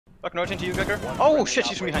Fuck north into you, Gregor. Oh shit,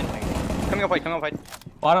 she's from behind. Coming up white, coming up white.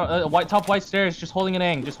 Bottom, top white stairs, just holding an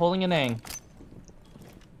ang,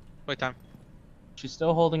 Wait time. She's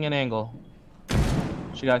still holding an angle.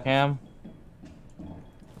 She got cam. I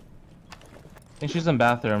think she's in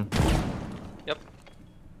bathroom. Yep.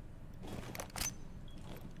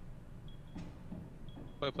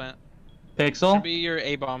 Wait plant. Pixel. Should be your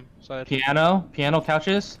A-bomb side. Piano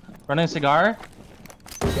couches. Running a cigar.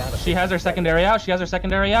 She has her secondary out.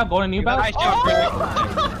 Going to new bout. Nice job, Greg.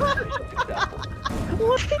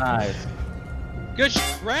 Nice. Good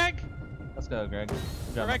Greg. Let's go, Greg.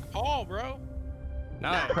 Good job. Greg Paul, bro.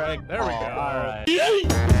 Nice. Craig. There we go. All right.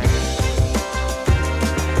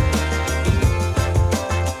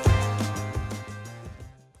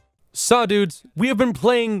 So, dudes, we have been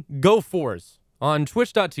playing Go4s on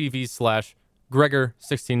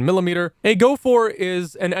twitch.tv/Gregor16mm. A Go4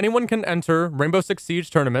 is an anyone can enter Rainbow Six Siege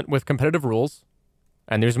tournament with competitive rules.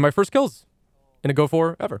 And these are my first kills in a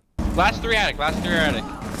Go4 ever. Last three attic.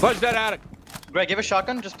 Sludge that attic. Greg, give a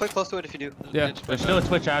shotgun. Just play close to it if you do. Yeah. There's still a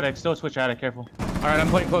Twitch addict. Careful. All right, I'm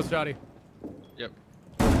playing close, Jotty. Yep.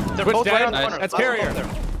 They're Twitch both right dead. on the corner. That's Last carrier. one there.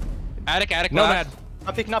 Attic. Nomad.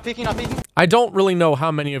 Not peeking, not peeking, not peeking. I don't really know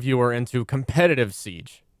how many of you are into competitive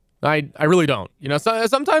Siege. I really don't. You know,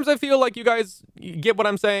 sometimes I feel like you guys get what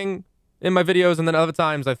I'm saying in my videos, and then other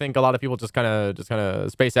times I think a lot of people just kind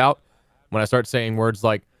of space out when I start saying words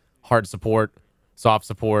like hard support, soft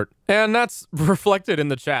support, and that's reflected in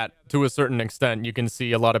the chat to a certain extent. You can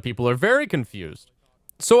see a lot of people are very confused.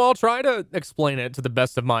 So I'll try to explain it to the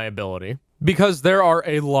best of my ability, because there are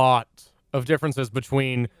a lot of differences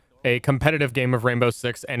between a competitive game of Rainbow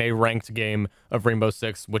Six and a ranked game of Rainbow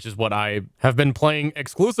Six, which is what I have been playing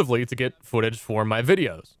exclusively to get footage for my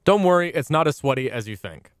videos. Don't worry, it's not as sweaty as you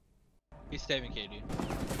think. He's saving KD.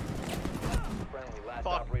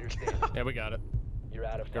 Fuck. Yeah, we got it. You're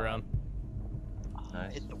out of Go around.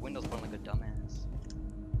 Nice. Hit the windows button like a dumbass.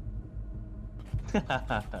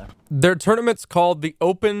 Their tournament's called the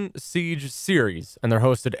Open Siege Series, and they're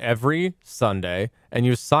hosted every Sunday, and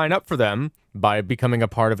you sign up for them by becoming a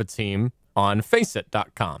part of a team on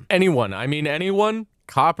faceit.com. Anyone,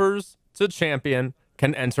 coppers to champion,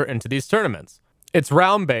 can enter into these tournaments. It's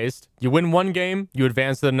round-based. You win one game, you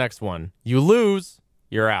advance to the next one. You lose,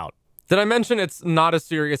 you're out. Did I mention it's not as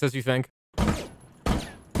serious as you think?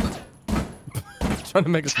 Trying to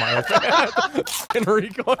make a smile. In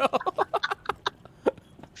recoil.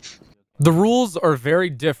 The rules are very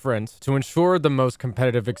different to ensure the most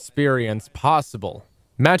competitive experience possible.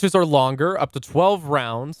 Matches are longer, up to 12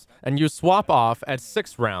 rounds, and you swap off at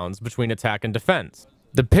 6 rounds between attack and defense.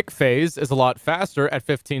 The pick phase is a lot faster at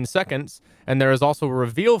 15 seconds, and there is also a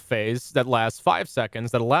reveal phase that lasts 5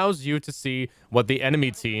 seconds that allows you to see what the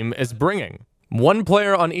enemy team is bringing. One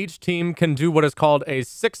player on each team can do what is called a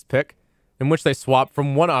 6 pick, in which they swap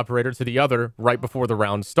from one operator to the other right before the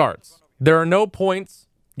round starts. There are no points.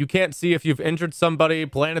 You can't see if you've injured somebody,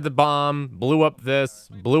 planted the bomb, blew up this,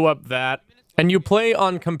 blew up that. And you play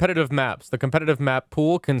on competitive maps. The competitive map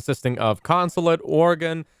pool consisting of Consulate,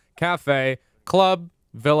 Oregon, Cafe, Club,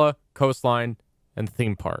 Villa, Coastline, and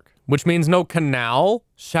Theme Park. Which means no Canal,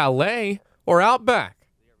 Chalet, or Outback.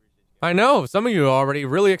 I know, some of you are already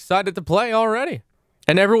really excited to play already.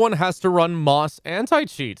 And everyone has to run Moss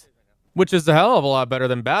anti-cheat, which is a hell of a lot better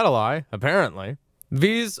than BattleEye, apparently.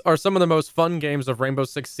 These are some of the most fun games of Rainbow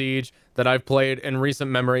Six Siege that I've played in recent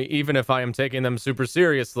memory, even if I am taking them super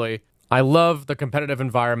seriously. I love the competitive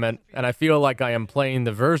environment, and I feel like I am playing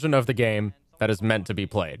the version of the game that is meant to be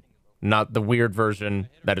played, not the weird version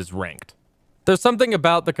that is ranked. There's something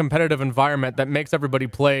about the competitive environment that makes everybody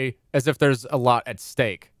play as if there's a lot at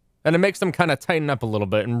stake, and it makes them kind of tighten up a little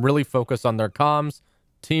bit and really focus on their comms,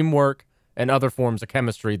 teamwork, and other forms of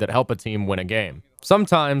chemistry that help a team win a game.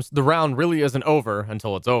 Sometimes the round really isn't over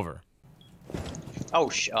until it's over. Oh,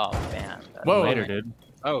 oh man. Whoa. Later, dude.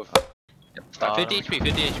 Oh. 50 HP,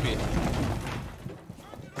 50 HP.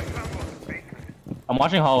 I'm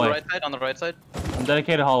watching On hallway. the right side, on the right side. I'm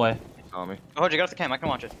dedicated hallway. Saw me. Oh, you get off the cam, I can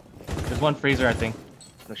watch it. There's one freezer, I think.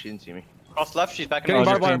 No, she didn't see me. Cross left, she's back in Getting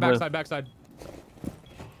the barbed wire, blue. backside.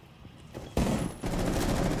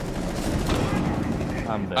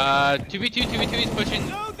 I'm dead. 2v2 is pushing.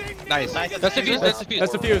 Nice. That's the fuse, That's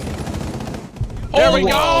That's the fuse. There we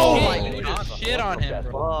we go! go. He just shit on him,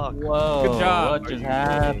 bro. Fuck. Whoa. Good job. What just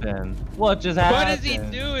happened? What just happened? What is he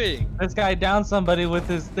doing? This guy downed somebody with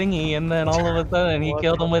his thingy, and then all of a sudden he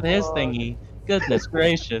killed him with his thingy. Goodness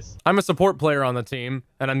gracious. I'm a support player on the team,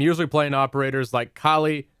 and I'm usually playing operators like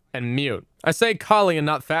Kali and Mute. I say Kali and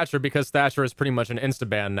not Thatcher because Thatcher is pretty much an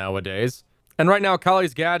insta-ban nowadays. And right now,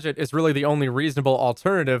 Kali's gadget is really the only reasonable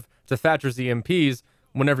alternative to Thatcher's EMPs,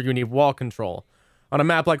 whenever you need wall control. On a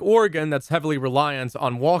map like Oregon that's heavily reliant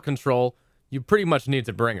on wall control, you pretty much need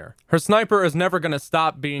to bring her. Her sniper is never going to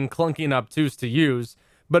stop being clunky and obtuse to use,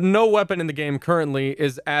 but no weapon in the game currently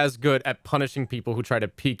is as good at punishing people who try to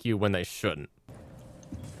peek you when they shouldn't.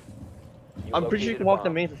 I'm pretty sure you can walk the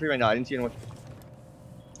main for free right now. I didn't see anyone.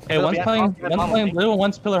 Hey, one's playing blue and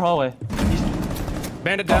one's pillar hallway.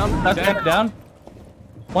 Bandit down. That's bandit down.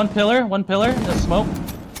 One pillar, there's smoke.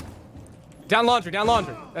 Down laundry.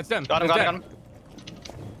 That's them. Got him.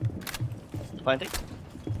 Planting.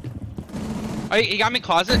 Oh, he got me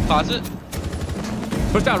closet.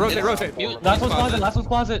 Push down, rotate. Last one's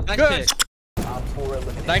closet. Nice Good.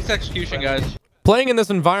 pick. Nice execution, guys. Playing in this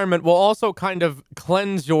environment will also kind of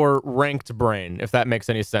cleanse your ranked brain, if that makes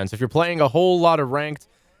any sense. If you're playing a whole lot of ranked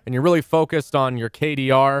and you're really focused on your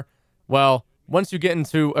KDR, well, once you get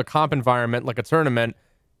into a comp environment like a tournament,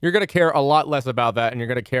 you're going to care a lot less about that, and you're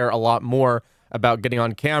going to care a lot more about getting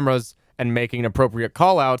on cameras and making appropriate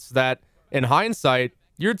callouts that, in hindsight,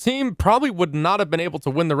 your team probably would not have been able to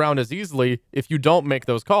win the round as easily if you don't make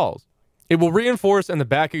those calls. It will reinforce in the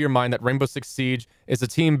back of your mind that Rainbow Six Siege is a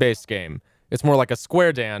team-based game. It's more like a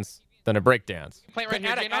square dance than a break dance. Plant right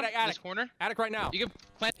here, Jano, this corner. Attic right now. You can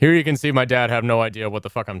plant. Here you can see my dad have no idea what the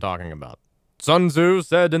fuck I'm talking about. Sun Tzu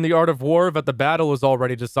said in The Art of War that the battle is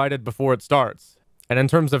already decided before it starts. And in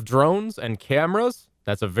terms of drones and cameras,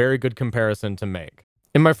 that's a very good comparison to make.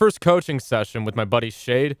 In my first coaching session with my buddy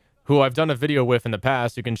Shade, who I've done a video with in the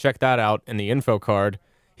past, you can check that out in the info card,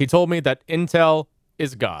 he told me that intel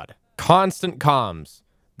is God. Constant comms.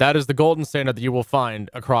 That is the golden standard that you will find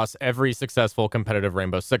across every successful competitive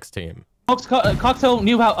Rainbow Six team. Cocktail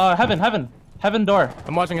new heaven door.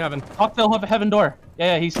 I'm watching Heaven. Cocktail heaven door.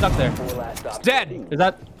 Yeah, he's stuck there. It's dead. Is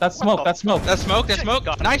that's smoke? That's smoke. That's smoke.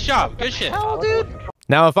 Nice job. Good shit.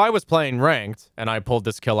 Now, if I was playing ranked and I pulled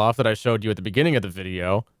this kill off that I showed you at the beginning of the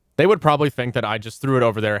video, they would probably think that I just threw it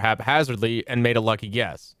over there haphazardly and made a lucky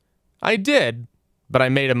guess. I did, but I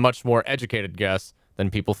made a much more educated guess than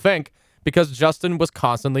people think, because Justin was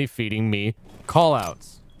constantly feeding me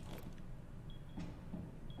callouts.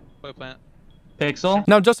 Plant. Pixel.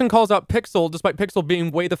 Now, Justin calls out Pixel, despite Pixel being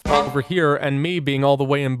way the fuck over here and me being all the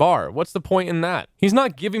way in bar. What's the point in that? He's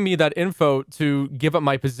not giving me that info to give up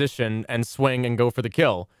my position and swing and go for the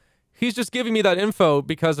kill. He's just giving me that info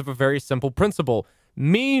because of a very simple principle.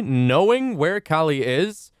 Me knowing where Kali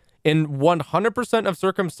is in 100% of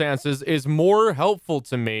circumstances is more helpful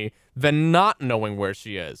to me than not knowing where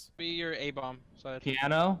she is. Be your A-bomb side.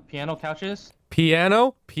 Piano couches.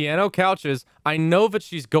 Piano couches. I know that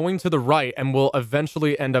she's going to the right and will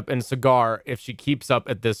eventually end up in cigar if she keeps up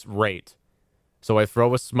at this rate. So I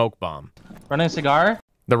throw a smoke bomb. Running cigar.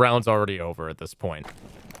 The round's already over at this point.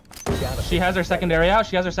 She has her secondary out.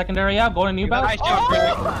 Going to new battle. Nice job,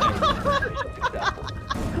 Greg.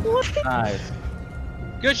 Nice.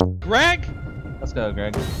 Good Greg. Let's go,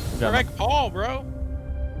 Greg. Good job. Greg Paul, bro.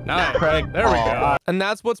 Nice. Greg. There we go. And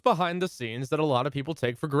that's what's behind the scenes that a lot of people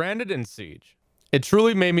take for granted in Siege. It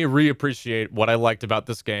truly made me reappreciate what I liked about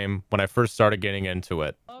this game when I first started getting into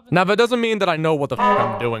it. Now, that doesn't mean that I know what the fuck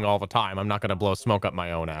I'm doing all the time. I'm not going to blow smoke up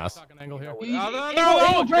my own ass.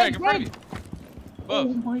 No, Greg. Oh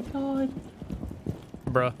my god.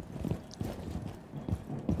 Bruh.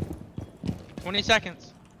 20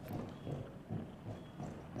 seconds.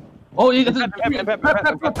 Oh, you got this.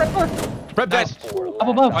 Prep Nice. Up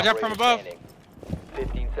above. Watch out from above.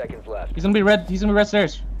 15 seconds left. He's gonna be red. He's gonna be red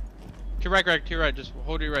stairs. To your right, Greg. To your right. Just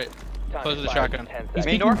hold your right. Close to the shotgun. He's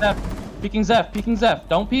Main peeking door? Zeph. Peeking Zeph.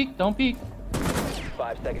 Don't peek.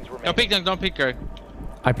 5 seconds remaining. Don't peek, don't peek, Greg.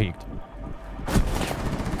 I peeked.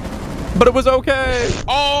 But it was okay.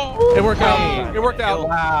 Oh! It worked out. It worked out.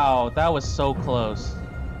 Wow, that was so close.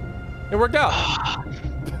 It worked out.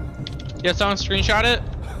 Yeah, someone screenshot it.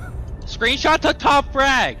 Screenshot the top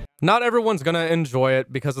frag. Not everyone's gonna enjoy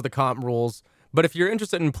it because of the comp rules, but if you're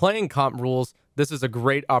interested in playing comp rules, this is a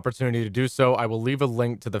great opportunity to do so. I will leave a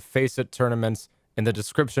link to the Face It tournaments in the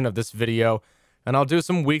description of this video, and I'll do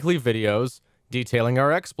some weekly videos detailing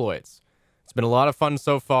our exploits. It's been a lot of fun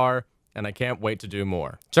so far, and I can't wait to do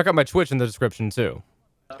more. Check out my Twitch in the description too.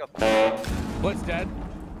 Let's go. What's dead?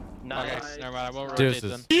 Nice. Okay, never mind. I won't rotate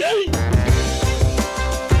Deuces. them.